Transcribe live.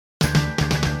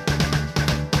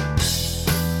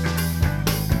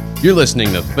You're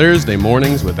listening to Thursday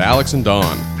Mornings with Alex and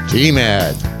Dawn.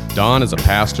 G-Mad. Dawn is a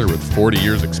pastor with 40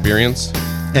 years experience.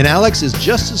 And Alex is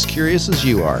just as curious as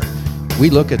you are.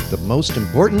 We look at the most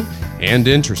important and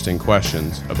interesting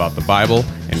questions about the Bible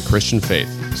and Christian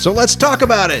faith. So let's talk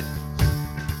about it.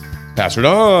 Pastor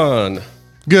Dawn.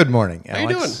 Good morning, Alex. How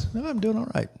you doing? I'm doing all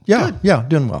right. Yeah,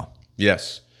 doing well.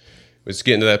 Yes. It's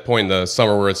getting to that point in the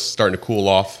summer where it's starting to cool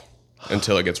off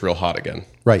until it gets real hot again.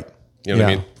 Right. You know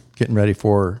what I mean? Getting ready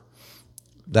for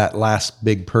that last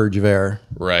big purge of air.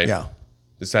 Right. Yeah.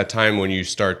 It's that time when you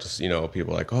start to,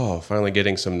 people are like, oh, finally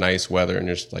getting some nice weather. And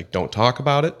you're just like, don't talk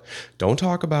about it. Don't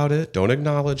talk about it. Don't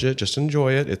acknowledge it. Just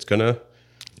enjoy it. It's going to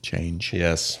change.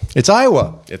 Yes. It's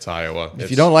Iowa. It's Iowa.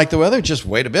 If you don't like the weather, just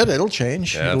wait a bit. It'll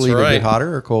change. That's It'll either right. get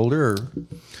hotter or colder.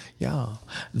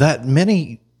 That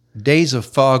many days of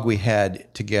fog we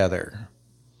had together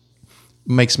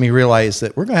makes me realize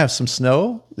that we're going to have some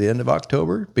snow the end of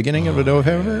October, beginning of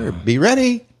November. Yeah. Be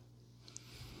ready.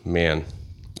 Man,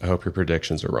 I hope your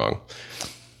predictions are wrong.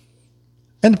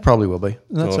 And it probably will be.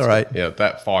 That's all right. Yeah,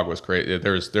 that fog was great.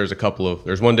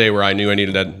 There's one day where I knew I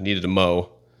needed to mow,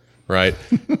 right?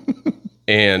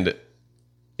 And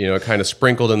it kind of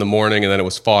sprinkled in the morning, and then it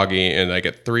was foggy, and like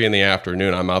at 3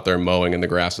 p.m, I'm out there mowing, and the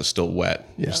grass is still wet.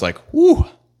 Yeah. Just like, whoo!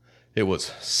 It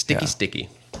was sticky.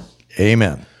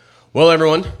 Amen. Well,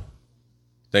 everyone,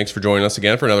 thanks for joining us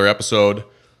again for another episode.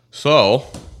 So,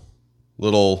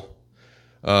 little,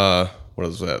 what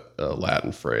is that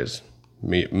Latin phrase?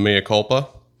 Mea culpa?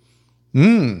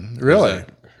 Really?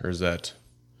 Or is that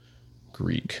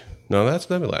Greek? No, that's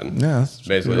maybe Latin. Yeah, that's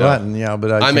basically Latin. Yeah,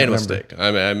 but I made a mistake.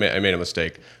 I made a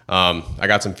mistake. I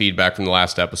got some feedback from the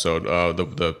last episode.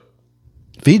 The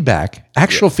feedback,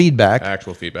 actual feedback.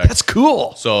 That's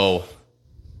cool. So,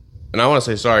 and I want to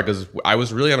say sorry because I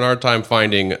was really having a hard time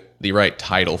finding the right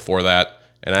title for that.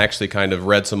 And I actually kind of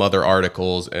read some other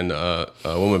articles, and a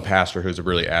woman pastor who's a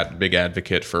really big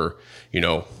advocate for,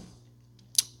 I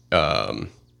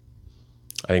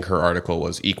think her article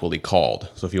was Equally Called.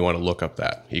 So if you want to look up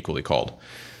that, Equally Called,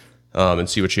 and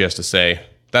see what she has to say.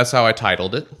 That's how I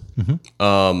titled it.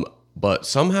 Mm-hmm. But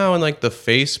somehow in like the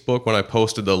Facebook, when I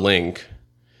posted the link,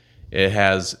 it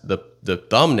has the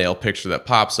thumbnail picture that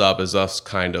pops up is us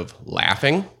kind of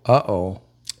laughing. Uh-oh.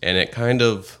 And it kind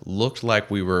of looked like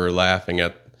we were laughing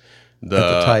at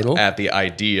the title? At the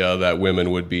idea that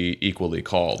women would be equally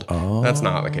called. Oh. That's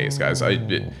not the case, guys.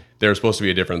 There was supposed to be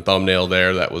a different thumbnail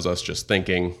there that was us just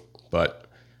thinking, and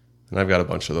I've got a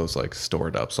bunch of those like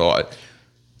stored up. So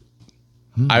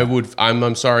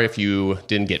I'm sorry if you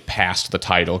didn't get past the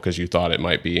title because you thought it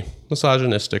might be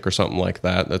misogynistic or something like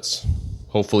that. That's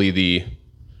hopefully the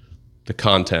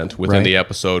content within the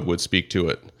episode would speak to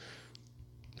it.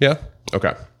 Yeah.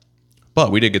 Okay.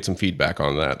 But we did get some feedback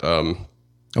on that.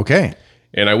 Okay.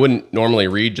 And I wouldn't normally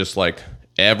read just like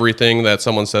everything that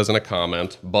someone says in a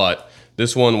comment, but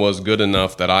this one was good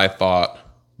enough that I thought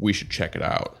we should check it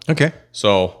out. Okay.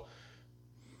 So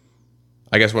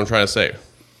I guess what I'm trying to say,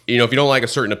 if you don't like a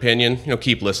certain opinion,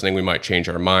 keep listening. We might change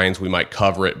our minds. We might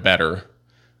cover it better.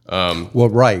 Well,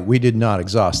 right. We did not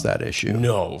exhaust that issue.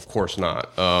 No, of course not.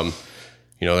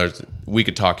 We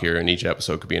could talk here, and each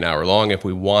episode could be an hour long if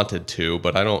we wanted to,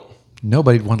 but I don't.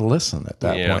 Nobody'd want to listen at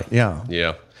that point. Yeah.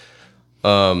 Yeah.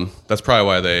 That's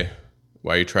probably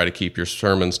why you try to keep your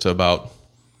sermons to about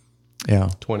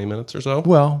 20 minutes or so.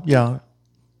 Well, yeah.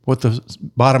 What the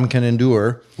bottom can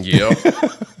endure. Yep.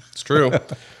 It's true.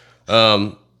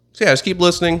 So just keep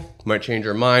listening. Might change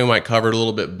your mind. Might cover it a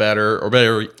little bit better, or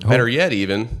better yet,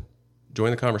 even join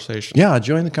the conversation. Yeah,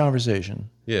 join the conversation.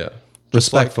 Yeah.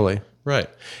 Respectfully. Right.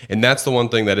 And that's the one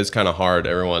thing that is kind of hard,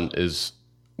 everyone, is,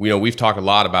 we've talked a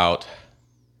lot about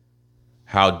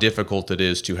how difficult it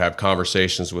is to have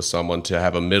conversations with someone, to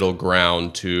have a middle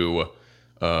ground, to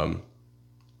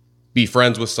be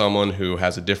friends with someone who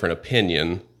has a different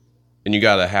opinion. And you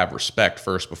got to have respect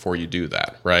first before you do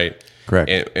that, right? Correct.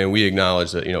 And we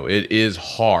acknowledge that, it is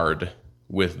hard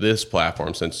with this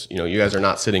platform since, you guys are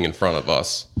not sitting in front of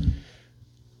us.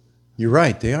 You're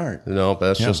right, they aren't. No, but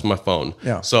that's just my phone.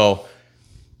 Yeah. So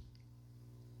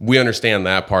we understand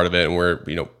that part of it, and we're,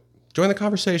 join the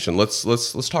conversation.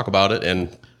 Let's talk about it.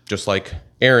 And just like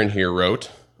Aaron here wrote,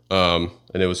 and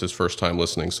it was his first time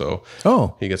listening, so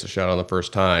he gets a shout out on the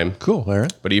first time. Cool, Aaron.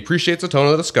 But he appreciates the tone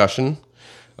of the discussion.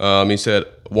 He said,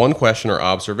 one question or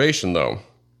observation, though.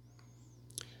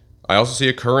 I also see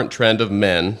a current trend of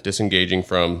men disengaging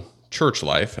from church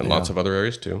life and lots of other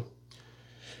areas too.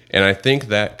 And I think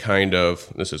that kind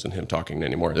of, this isn't him talking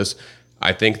anymore,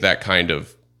 I think that kind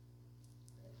of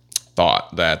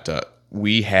thought that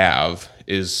we have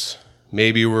is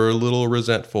maybe we're a little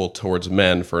resentful towards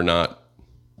men for not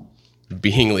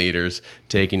being leaders,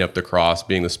 taking up the cross,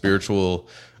 being the spiritual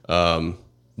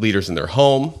leaders in their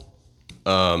home.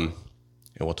 And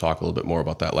we'll talk a little bit more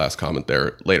about that last comment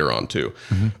there later on too.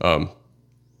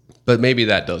 But maybe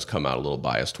that does come out a little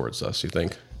biased towards us, you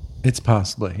think? It's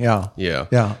possibly, yeah. Yeah.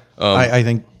 Yeah. I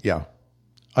think, yeah,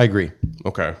 I agree.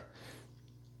 Okay.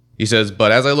 He says,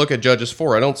 but as I look at Judges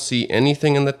 4, I don't see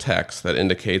anything in the text that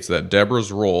indicates that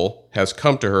Deborah's role has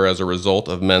come to her as a result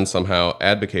of men somehow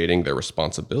advocating their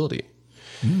responsibility.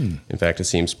 In fact, it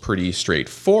seems pretty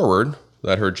straightforward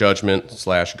that her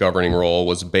judgment/governing role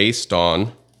was based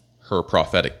on her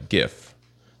prophetic gift.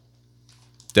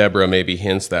 Deborah maybe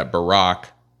hints that Barak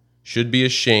should be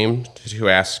ashamed to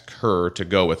ask her to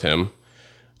go with him.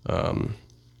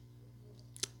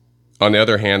 On the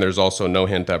other hand, there's also no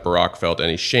hint that Barak felt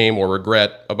any shame or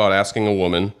regret about asking a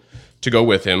woman to go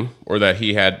with him, or that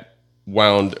he had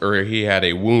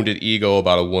a wounded ego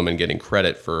about a woman getting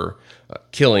credit for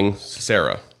killing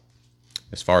Sarah.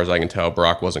 As far as I can tell,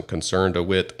 Barak wasn't concerned a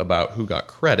whit about who got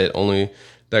credit, only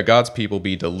that God's people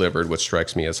be delivered, which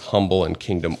strikes me as humble and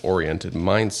kingdom-oriented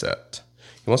mindset.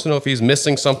 He wants to know if he's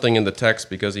missing something in the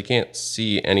text because he can't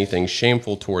see anything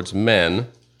shameful towards men,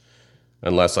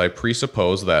 unless I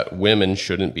presuppose that women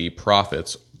shouldn't be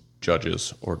prophets,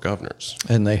 judges, or governors.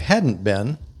 And they hadn't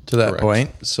been to that Correct.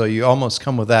 point. So you almost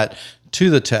come with that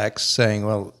to the text saying,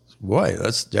 well, boy,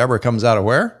 that's Deborah comes out of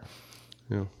where?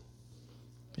 Yeah.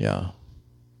 Yeah.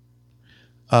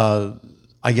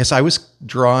 I guess I was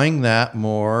drawing that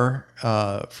more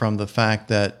from the fact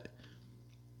that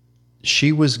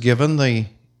she was given the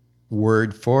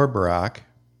word for Barak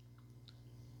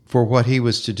for what he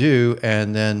was to do,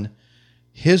 and then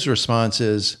his response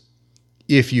is,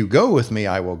 if you go with me,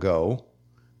 I will go.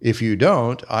 If you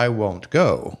don't, I won't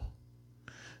go.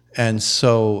 And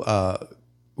so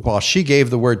while she gave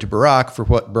the word to Barak for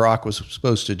what Barak was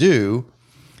supposed to do,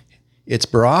 it's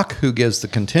Barak who gives the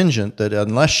contingent that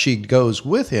unless she goes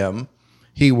with him,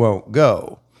 he won't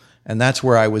go. And that's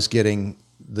where I was getting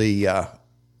the,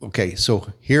 okay,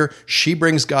 so here she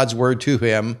brings God's word to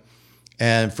him,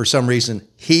 and for some reason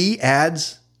he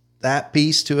adds that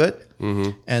piece to it.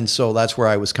 Mm-hmm. And so that's where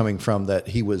I was coming from, that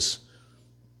he was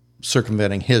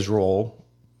circumventing his role.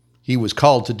 He was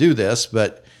called to do this,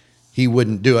 but he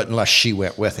wouldn't do it unless she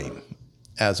went with him,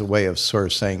 as a way of sort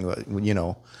of saying, you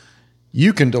know,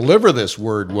 you can deliver this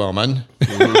word, woman,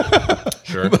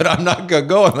 Sure. but I'm not going to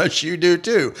go unless you do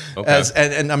too. Okay.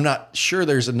 And I'm not sure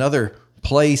there's another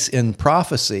place in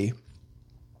prophecy,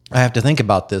 I have to think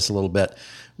about this a little bit,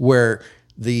 where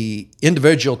the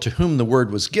individual to whom the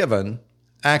word was given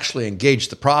actually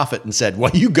engaged the prophet and said,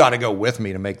 well, you got to go with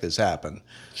me to make this happen.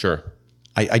 Sure.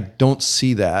 I don't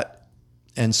see that.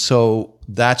 And so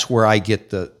that's where I get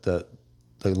the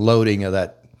loading of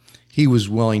that. He was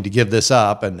willing to give this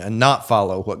up and not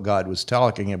follow what God was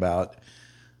talking about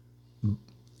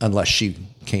unless she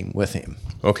came with him.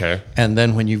 Okay. And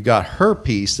then when you've got her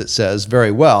piece that says,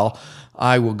 very well,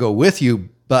 I will go with you,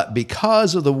 but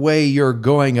because of the way you're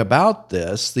going about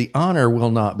this, the honor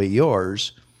will not be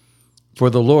yours, for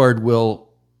the Lord will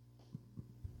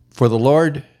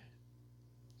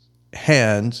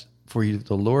hand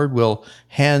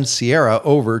Sierra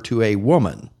over to a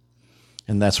woman.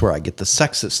 And that's where I get the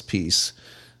sexist piece,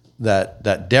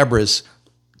 that Deborah's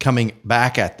coming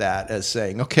back at that as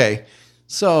saying, okay,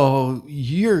 so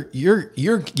you're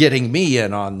getting me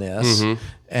in on this. Mm-hmm.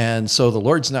 And so the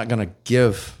Lord's not going to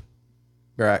give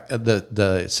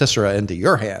the Sisera into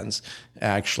your hands,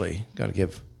 actually going to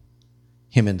give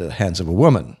him into the hands of a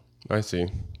woman. I see.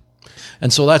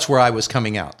 And so that's where I was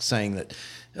coming out, saying that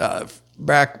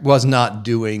Barak was not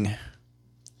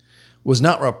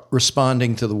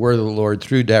responding to the word of the Lord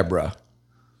through Deborah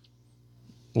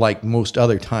like most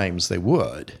other times they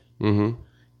would. Mm-hmm.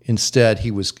 Instead,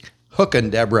 he was hooking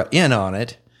Deborah in on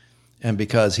it, and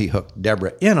because he hooked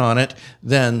Deborah in on it,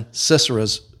 then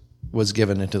Sisera's was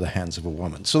given into the hands of a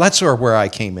woman. So that's sort of where I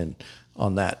came in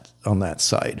on that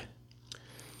side.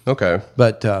 Okay.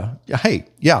 But hey,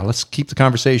 yeah, let's keep the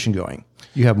conversation going.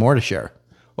 You have more to share.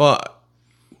 Well,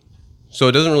 so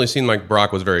it doesn't really seem like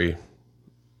Barak was very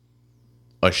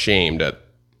ashamed at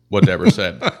what Deborah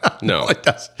said. No. It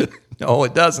doesn't. No,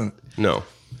 it doesn't. No.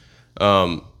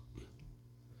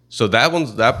 So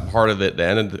that part of it,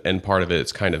 the end part of it,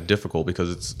 it's kind of difficult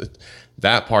because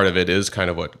that part of it is kind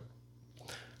of what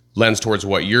lends towards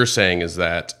what you're saying, is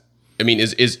that, I mean,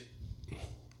 is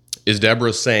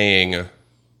Deborah saying,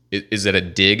 is it a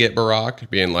dig at Barak,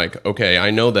 being like, okay,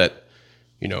 I know that,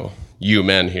 you know, you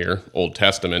men here, Old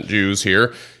Testament Jews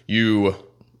here, you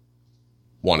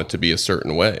want it to be a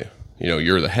certain way. You know,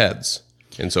 you're the heads.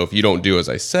 And so if you don't do as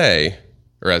I say,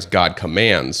 or as God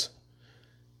commands,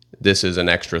 this is an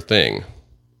extra thing.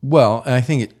 Well, and I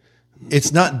think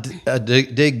it's not a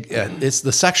dig. It's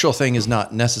the sexual thing is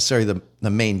not necessarily the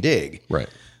main dig. Right.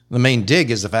 The main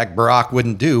dig is the fact Barak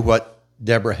wouldn't do what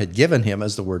Deborah had given him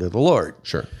as the word of the Lord.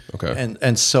 Sure. Okay.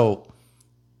 And so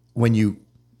when you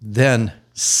then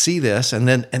see this, and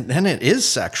then it is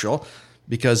sexual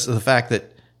because of the fact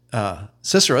that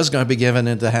Sisera is going to be given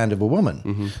into the hand of a woman.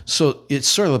 Mm-hmm. So it's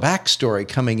sort of the backstory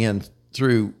coming in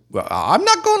through, well, I'm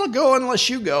not going to go unless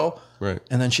you go. Right.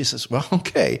 And then she says, well,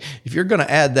 okay, if you're going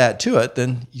to add that to it,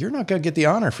 then you're not going to get the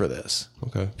honor for this.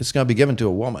 Okay. It's going to be given to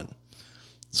a woman.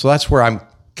 So that's where I'm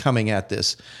coming at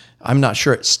this. I'm not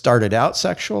sure it started out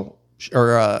sexual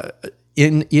or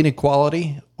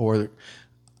inequality, or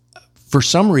for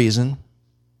some reason,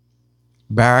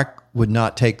 Barak would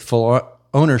not take full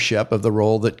ownership of the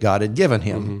role that God had given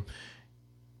him. Mm-hmm.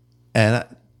 And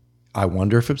I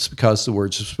wonder if it's because the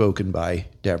words were spoken by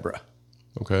Deborah.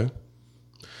 Okay.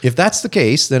 If that's the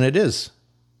case, then it is.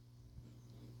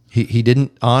 He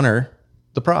didn't honor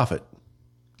the prophet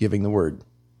giving the word.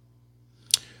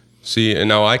 See, and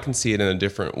now I can see it in a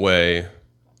different way,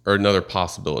 or another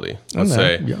possibility. Let's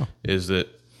say is that,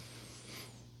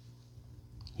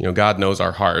 God knows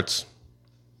our hearts.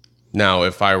 Now,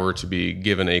 if I were to be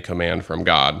given a command from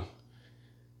God,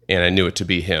 and I knew it to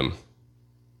be Him,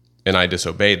 and I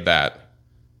disobeyed that,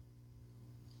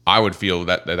 I would feel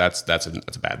that that's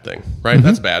a bad thing, right? Mm-hmm.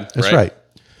 That's bad. That's right.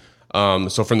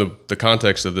 So from the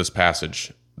context of this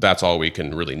passage, that's all we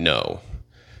can really know.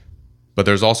 But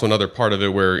there's also another part of it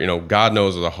where, God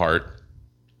knows the heart.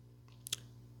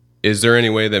 Is there any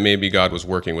way that maybe God was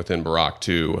working within Barak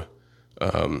to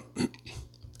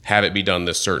have it be done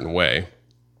this certain way,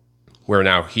 where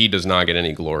now he does not get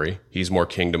any glory? He's more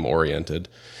kingdom oriented.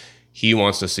 He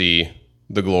wants to see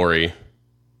the glory,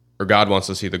 or God wants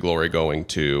to see the glory going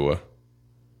to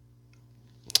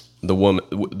the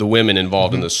women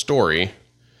involved in the story.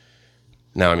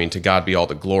 Now, to God be all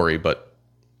the glory, but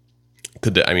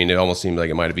it almost seemed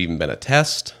like it might have even been a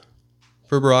test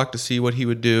for Barak to see what he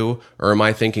would do, or am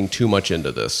I thinking too much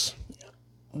into this?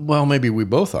 Well, maybe we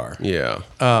both are. Yeah.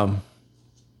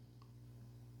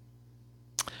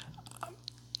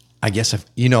 I guess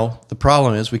the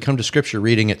problem is we come to Scripture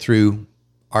reading it through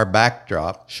our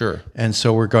backdrop. Sure. And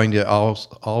so we're going to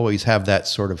always have that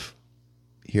sort of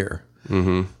here.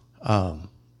 Mm-hmm.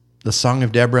 The Song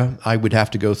of Deborah, I would have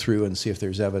to go through and see if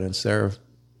there's evidence there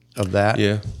of that.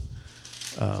 Yeah.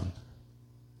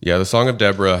 The Song of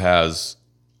Deborah has,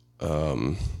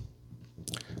 I'm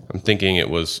thinking it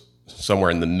was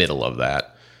somewhere in the middle of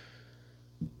that,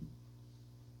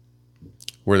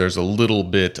 where there's a little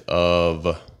bit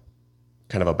of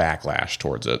kind of a backlash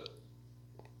towards it.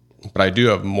 But I do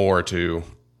have more to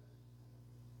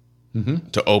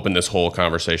open this whole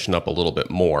conversation up a little bit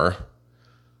more.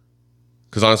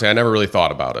 Because honestly, I never really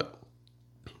thought about it.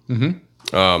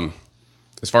 Mm-hmm.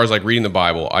 As far as like reading the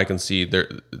Bible, I can see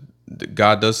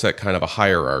God does set kind of a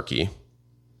hierarchy,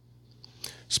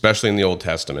 especially in the Old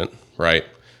Testament, right?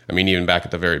 Even back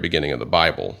at the very beginning of the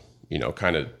Bible,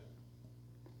 kind of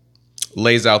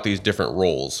lays out these different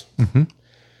roles. Mm-hmm.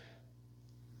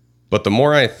 But the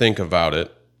more I think about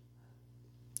it,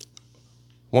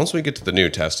 once we get to the New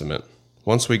Testament,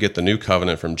 once we get the new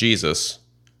covenant from Jesus,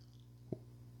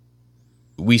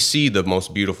 we see the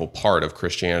most beautiful part of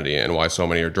Christianity, and why so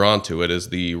many are drawn to it is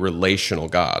the relational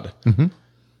God. Mm-hmm.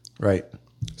 Right.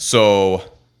 So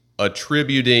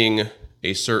attributing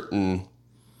a certain,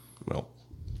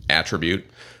 attribute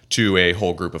to a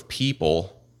whole group of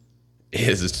people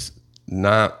is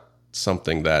not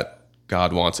something that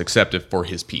God wants, except if for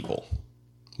his people.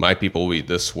 My people will be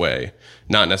this way.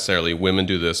 Not necessarily women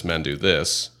do this, men do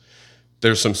this.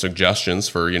 There's some suggestions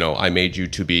for, I made you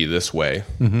to be this way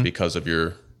because of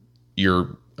your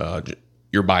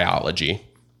biology.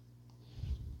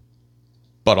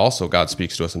 But also God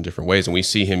speaks to us in different ways, and we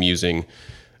see him using,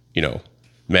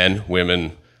 men,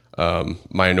 women,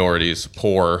 minorities,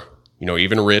 poor,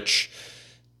 even rich,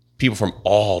 people from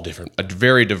all different,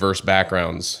 very diverse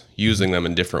backgrounds, using them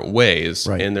in different ways.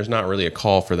 Right. And there's not really a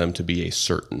call for them to be a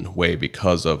certain way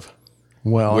because of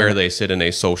well, where they sit in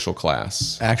a social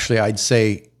class. Actually, I'd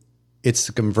say it's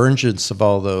the convergence of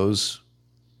all those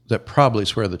that probably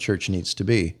is where the church needs to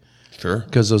be. Sure.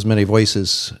 Because those many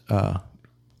voices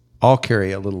all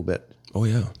carry a little bit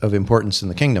of importance in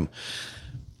the kingdom.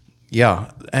 Yeah.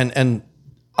 And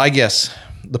I guess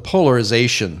the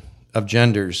polarization of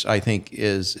genders, I think,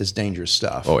 is dangerous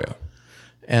stuff. Oh, yeah.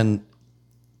 And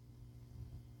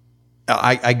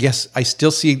I guess I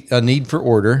still see a need for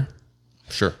order.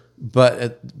 Sure.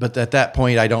 But at that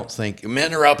point, I don't think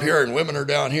men are up here and women are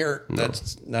down here. No.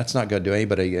 That's not going to do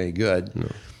anybody any good.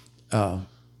 No.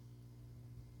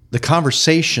 the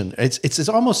conversation, it's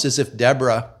almost as if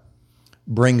Deborah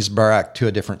brings Barak to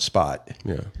a different spot.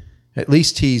 Yeah. At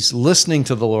least he's listening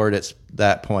to the Lord at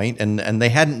that point, and they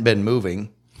hadn't been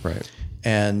moving. Right.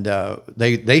 And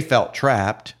they felt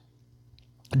trapped.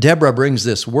 Deborah brings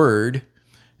this word,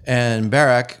 and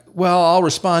Barak, well, I'll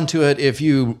respond to it if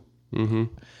you... Mm-hmm.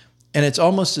 And it's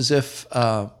almost as if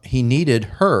he needed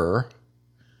her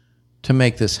to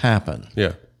make this happen.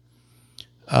 Yeah.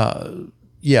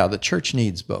 Yeah, the church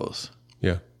needs both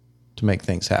Yeah. to make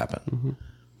things happen. Mm-hmm.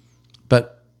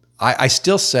 But I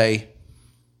still say,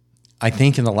 I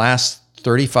think in the last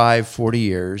 35, 40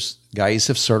 years, guys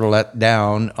have sort of let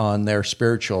down on their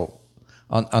spiritual,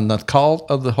 on the call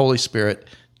of the Holy Spirit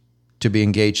to be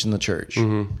engaged in the church.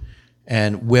 Mm-hmm.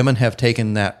 And women have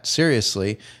taken that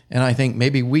seriously. And I think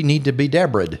maybe we need to be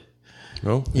Deborah'd,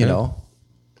 Oh, you know,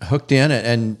 hooked in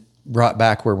and brought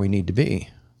back where we need to be.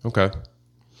 Okay.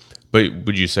 But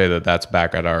would you say that that's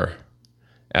back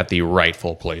at the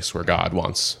rightful place where God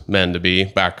wants men to be,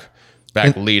 back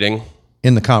leading?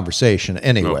 In the conversation,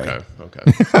 anyway.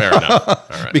 Okay. Fair enough.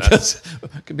 All right.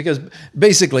 because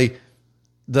basically,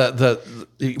 the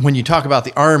when you talk about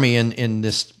the army in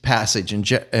this passage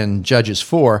in Judges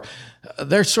 4,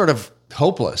 they're sort of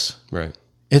hopeless. Right.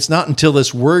 It's not until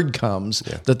this word comes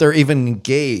that they're even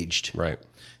engaged. Right.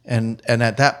 And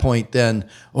at that point, then,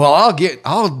 well,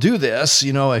 I'll do this,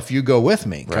 you know, if you go with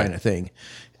me, kind of thing.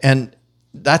 And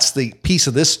that's the piece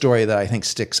of this story that I think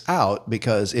sticks out,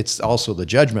 because it's also the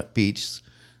judgment piece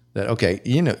that, okay,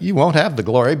 you know, you won't have the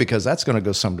glory because that's going to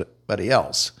go somebody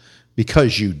else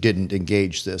because you didn't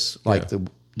engage this like the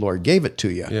Lord gave it to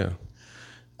you.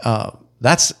 Yeah.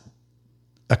 That's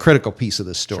a critical piece of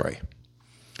this story.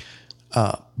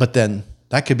 But then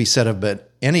that could be said of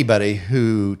anybody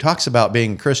who talks about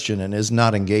being Christian and is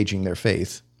not engaging their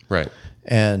faith. Right.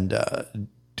 And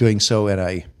doing so in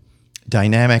a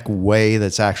dynamic way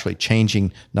that's actually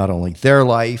changing not only their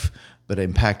life, but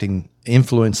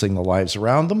influencing the lives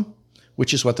around them,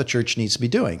 which is what the church needs to be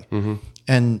doing. Mm-hmm.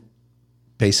 And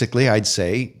basically, I'd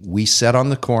say we set on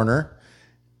the corner,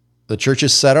 the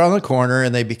churches set on the corner,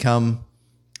 and they become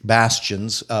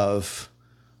bastions of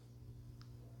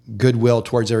goodwill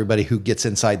towards everybody who gets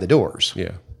inside the doors.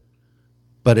 Yeah.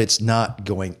 But it's not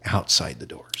going outside the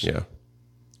doors. Yeah.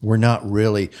 We're not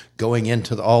really going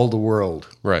into all the world.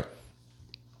 Right.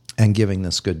 And giving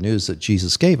this good news that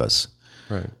Jesus gave us.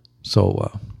 Right.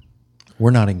 So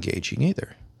we're not engaging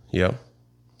either. Yeah.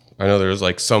 I know there's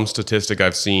like some statistic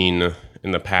I've seen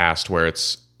in the past where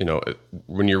it's, you know,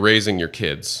 when you're raising your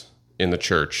kids in the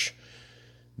church,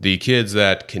 the kids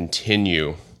that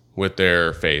continue with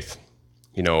their faith,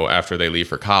 you know, after they leave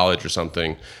for college or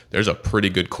something, there's a pretty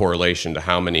good correlation to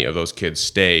how many of those kids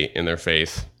stay in their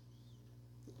faith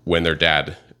when their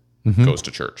dad goes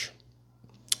to church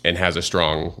and has a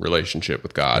strong relationship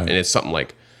with God. Right. And it's something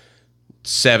like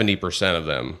 70% of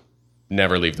them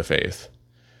never leave the faith.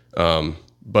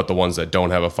 But the ones that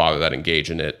don't have a father that engage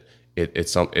in it,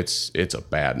 it's a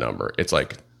bad number. It's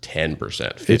like 10%,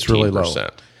 15%. It's really low.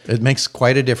 It makes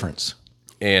quite a difference.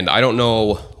 And I don't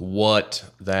know what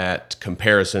that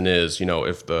comparison is, you know,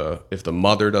 if the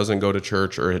mother doesn't go to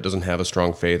church or it doesn't have a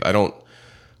strong faith. I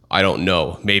don't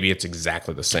know. Maybe it's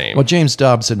exactly the same. Well, James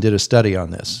Dobson did a study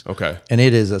on this. Okay. And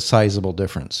it is a sizable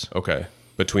difference. Okay.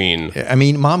 Between... I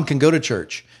mean, mom can go to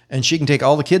church, and she can take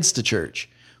all the kids to church,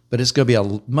 but it's going to be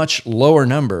a much lower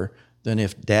number than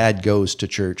if dad goes to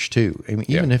church too. I mean,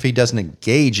 even if he doesn't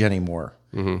engage anymore,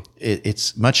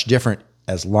 it's much different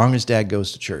as long as dad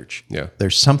goes to church. Yeah.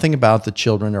 There's something about the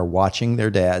children are watching their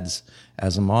dads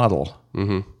as a model.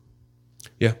 Mm-hmm.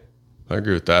 Yeah, I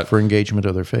agree with that. For engagement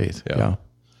of their faith. Yeah.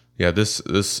 Yeah, this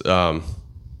I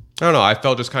don't know, I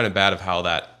felt just kind of bad of how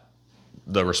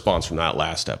the response from that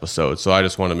last episode. So I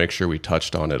just want to make sure we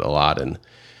touched on it a lot and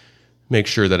make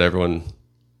sure that everyone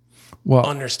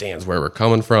understands where we're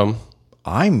coming from.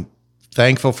 I'm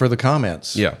thankful for the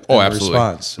comments. Yeah. Oh, absolutely.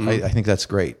 Response. I think that's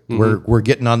great. Mm-hmm. We're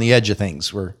getting on the edge of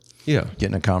things. We're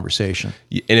getting a conversation.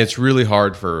 And it's really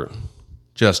hard for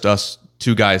just us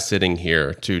two guys sitting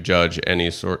here to judge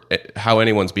how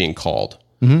anyone's being called.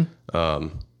 Mm-hmm.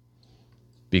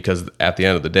 Because at the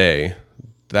end of the day,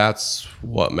 that's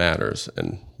what matters.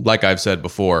 And like I've said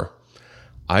before,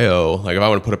 if I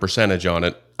want to put a percentage on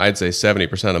it, I'd say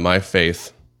 70% of my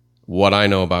faith, what I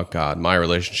know about God, my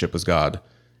relationship with God,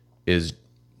 is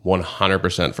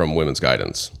 100% from women's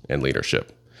guidance and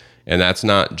leadership. And that's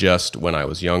not just when I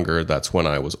was younger, that's when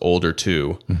I was older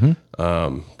too.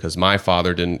 Because my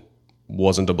father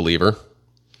wasn't a believer.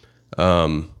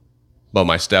 But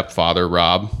my stepfather,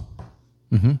 Rob,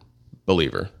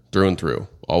 believer through and through,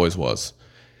 always was.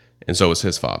 And so was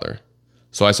his father.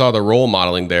 So I saw the role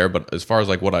modeling there, but as far as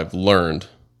like what I've learned,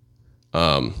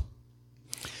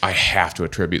 I have to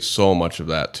attribute so much of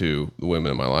that to the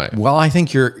women in my life. Well, I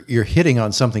think you're hitting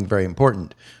on something very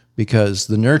important, because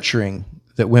the nurturing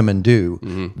that women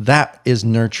do, that is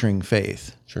nurturing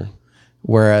faith. Sure.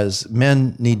 Whereas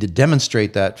men need to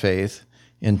demonstrate that faith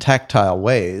in tactile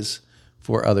ways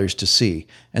for others to see.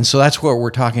 And so that's what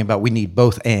we're talking about. We need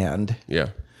both and, Yeah.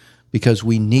 because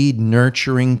we need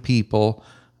nurturing people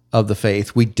of the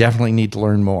faith. We definitely need to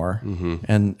learn more.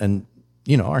 And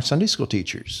you know, our Sunday school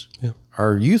teachers,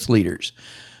 our youth leaders.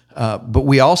 But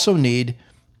we also need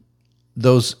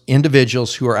those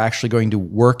individuals who are actually going to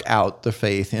work out the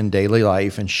faith in daily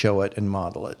life and show it and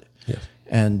model it. Yes.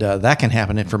 And that can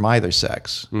happen from either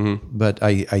sex. But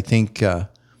I think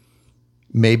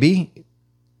maybe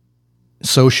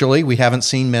socially we haven't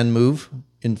seen men move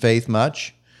in faith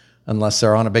much unless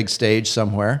they're on a big stage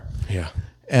somewhere. Yeah.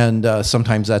 And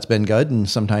sometimes that's been good, and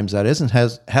sometimes that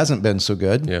hasn't been so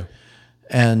good. Yeah.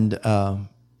 And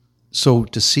so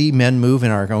to see men move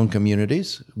in our own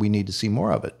communities, we need to see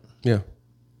more of it. Yeah.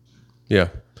 Yeah.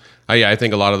 I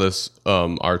think a lot of this,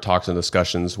 our talks and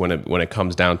discussions when it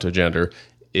comes down to gender,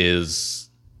 is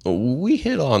we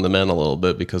hit on the men a little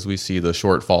bit because we see the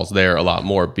shortfalls there a lot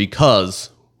more because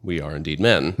we are indeed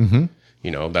men.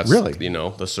 You know, that's Really? you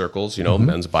know, the circles, you know,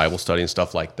 men's Bible study and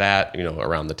stuff like that, you know,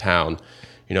 around the town,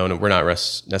 you know, and we're not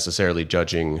necessarily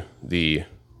judging the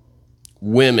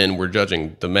women, we're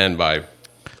judging the men by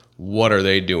what are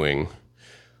they doing,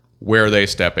 where are they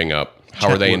stepping up, how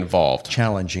are they involved,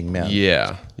 Challenging men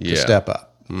to step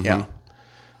up. Yeah.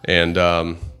 And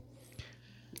I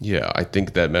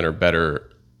think that men are better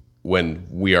when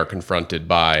we are confronted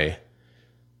by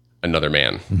another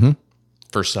man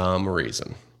for some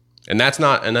reason. And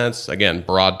that's again,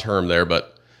 broad term there,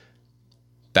 but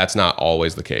that's not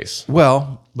always the case.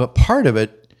 Well, but part of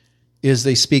it is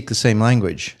they speak the same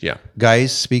language. Yeah.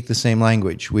 Guys speak the same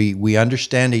language. We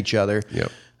understand each other.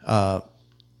 Yeah.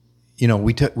 You know,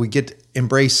 we get to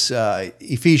embrace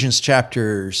Ephesians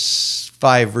chapter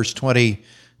 5, verse 20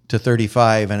 to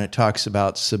 35, and it talks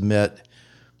about submit,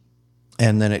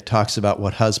 and then it talks about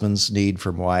what husbands need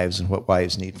from wives and what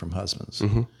wives need from husbands.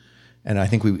 And I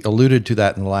think we alluded to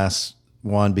that in the last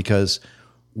one, because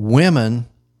women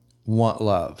want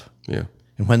love. Yeah.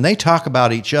 And when they talk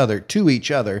about each other, to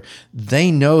each other, they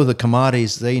know the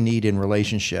commodities they need in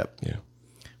relationship. Yeah.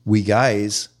 We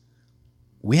guys,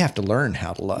 we have to learn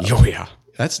how to love. Oh yeah.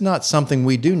 That's not something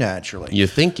we do naturally. You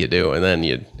think you do, and then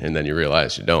you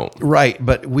realize you don't. Right.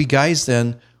 But we guys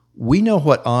then, we know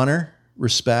what honor,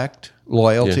 respect,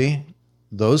 loyalty,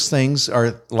 those things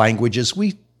are languages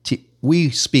we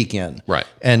speak in, Right.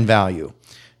 and value.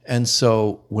 And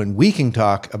so when we can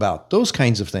talk about those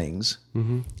kinds of things,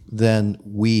 then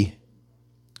we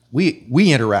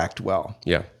interact well.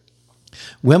 Yeah.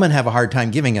 Women have a hard time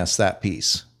giving us that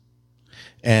piece.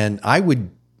 And I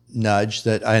would nudge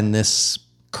that in this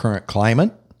current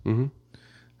climate,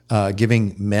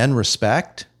 giving men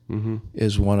respect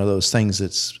is one of those things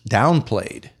that's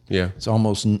downplayed. Yeah. It's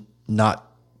almost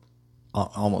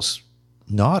almost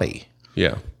naughty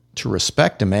Yeah. to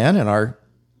respect a man in our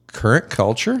current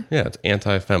culture. Yeah. It's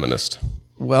anti-feminist.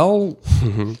 Well,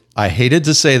 I hated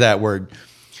to say that word,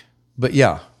 but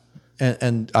yeah.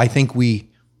 And I think we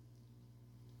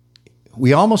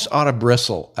almost ought to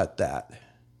bristle at that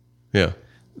Yeah.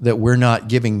 we're not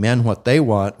giving men what they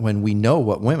want when we know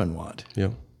what women want. Yeah.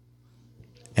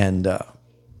 And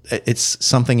it's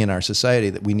something in our society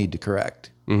that we need to correct.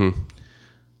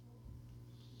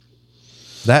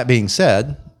 That being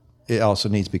said, it also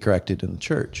needs to be corrected in the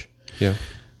church. Yeah.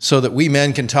 So that we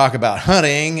men can talk about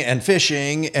hunting and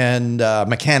fishing and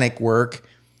mechanic work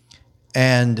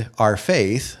and our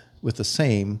faith with the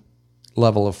same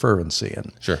level of fervency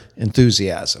and Sure.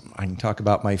 enthusiasm. I can talk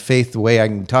about my faith the way I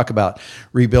can talk about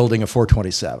rebuilding a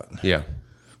 427. Yeah.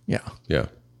 Yeah. Yeah.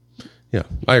 Yeah.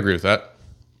 I agree with that.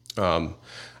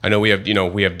 I know we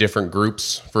have different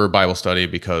groups for Bible study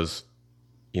because,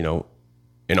 and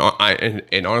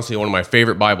honestly, one of my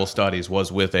favorite Bible studies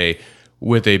was with a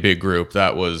big group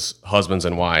that was husbands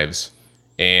and wives.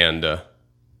 And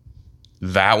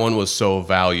that one was so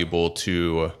valuable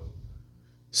to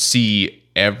see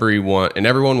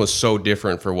everyone was so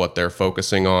different for what they're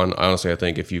focusing on. Honestly, I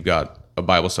think if you've got a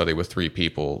Bible study with 3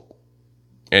 people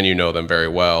and you know them very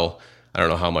well, I don't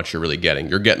know how much you're really getting.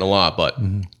 You're getting a lot, but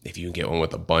if you can get one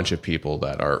with a bunch of people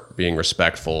that are being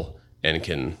respectful and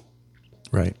can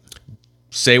Right.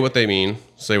 say what they mean,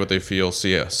 say what they feel,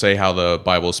 say how the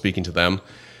Bible is speaking to them,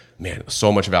 man,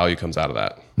 so much value comes out of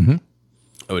that.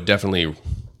 I would definitely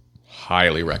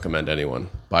highly recommend anyone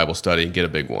Bible study, get a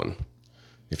big one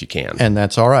if you can. And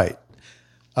that's all right.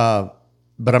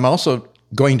 But I'm also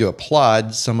going to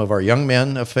applaud some of our young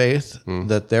men of faith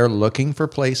that they're looking for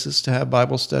places to have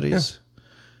Bible studies,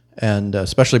 and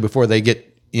especially before they get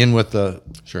in with the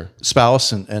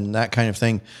spouse and that kind of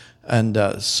thing.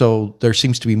 And so there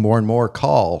seems to be more and more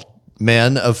call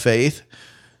men of faith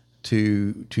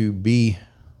to be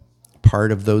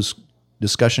part of those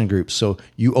discussion groups. So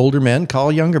you older men,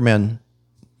 call younger men,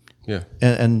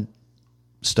 and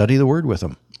study the Word with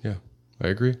them. Yeah, I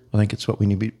agree. I think it's what we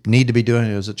need to be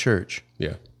doing as a church.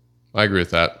 Yeah, I agree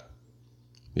with that.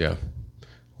 Yeah,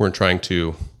 we weren't trying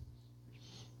to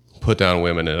put down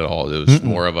women at all. It was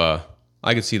more of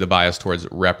I could see the bias towards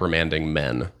reprimanding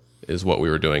men is what we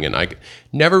were doing. And I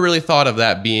never really thought of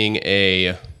that being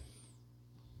a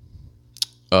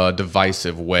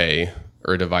divisive way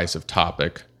or a divisive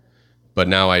topic. But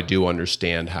now I do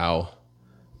understand how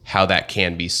that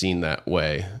can be seen that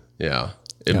way. Yeah.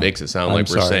 It makes it sound like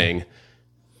we're saying,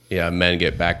 men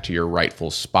get back to your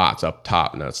rightful spots up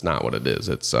top. No, it's not what it is.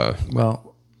 It's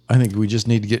well, I think we just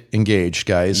need to get engaged,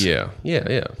 guys. Yeah.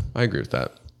 I agree with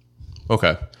that.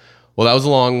 Okay. Well, that was a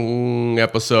long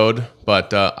episode,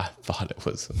 but I thought it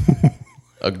was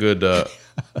a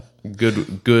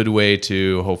good way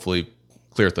to hopefully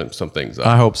clear some things up.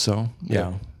 I hope so.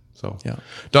 Yeah. So,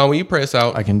 Don, will you pray us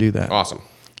out? I can do that. Awesome.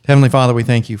 Heavenly Father, we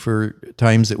thank you for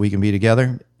times that we can be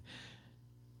together.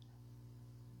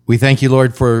 We thank you,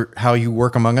 Lord, for how you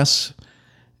work among us.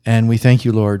 And we thank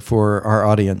you, Lord, for our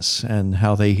audience and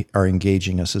how they are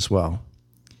engaging us as well.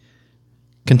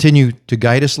 Continue to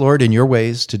guide us, Lord, in your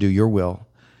ways to do your will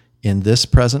in this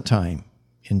present time.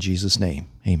 In Jesus' name,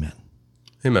 amen.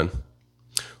 Amen.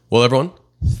 Well, everyone,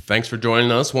 thanks for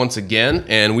joining us once again,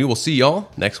 and we will see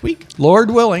y'all next week. Lord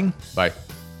willing. Bye.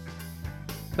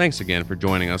 Thanks again for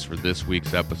joining us for this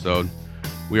week's episode.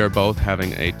 We are both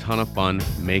having a ton of fun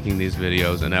making these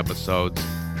videos and episodes.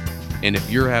 And if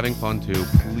you're having fun too,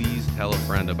 please tell a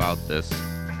friend about this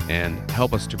and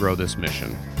help us to grow this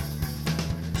mission.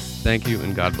 Thank you,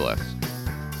 and God bless.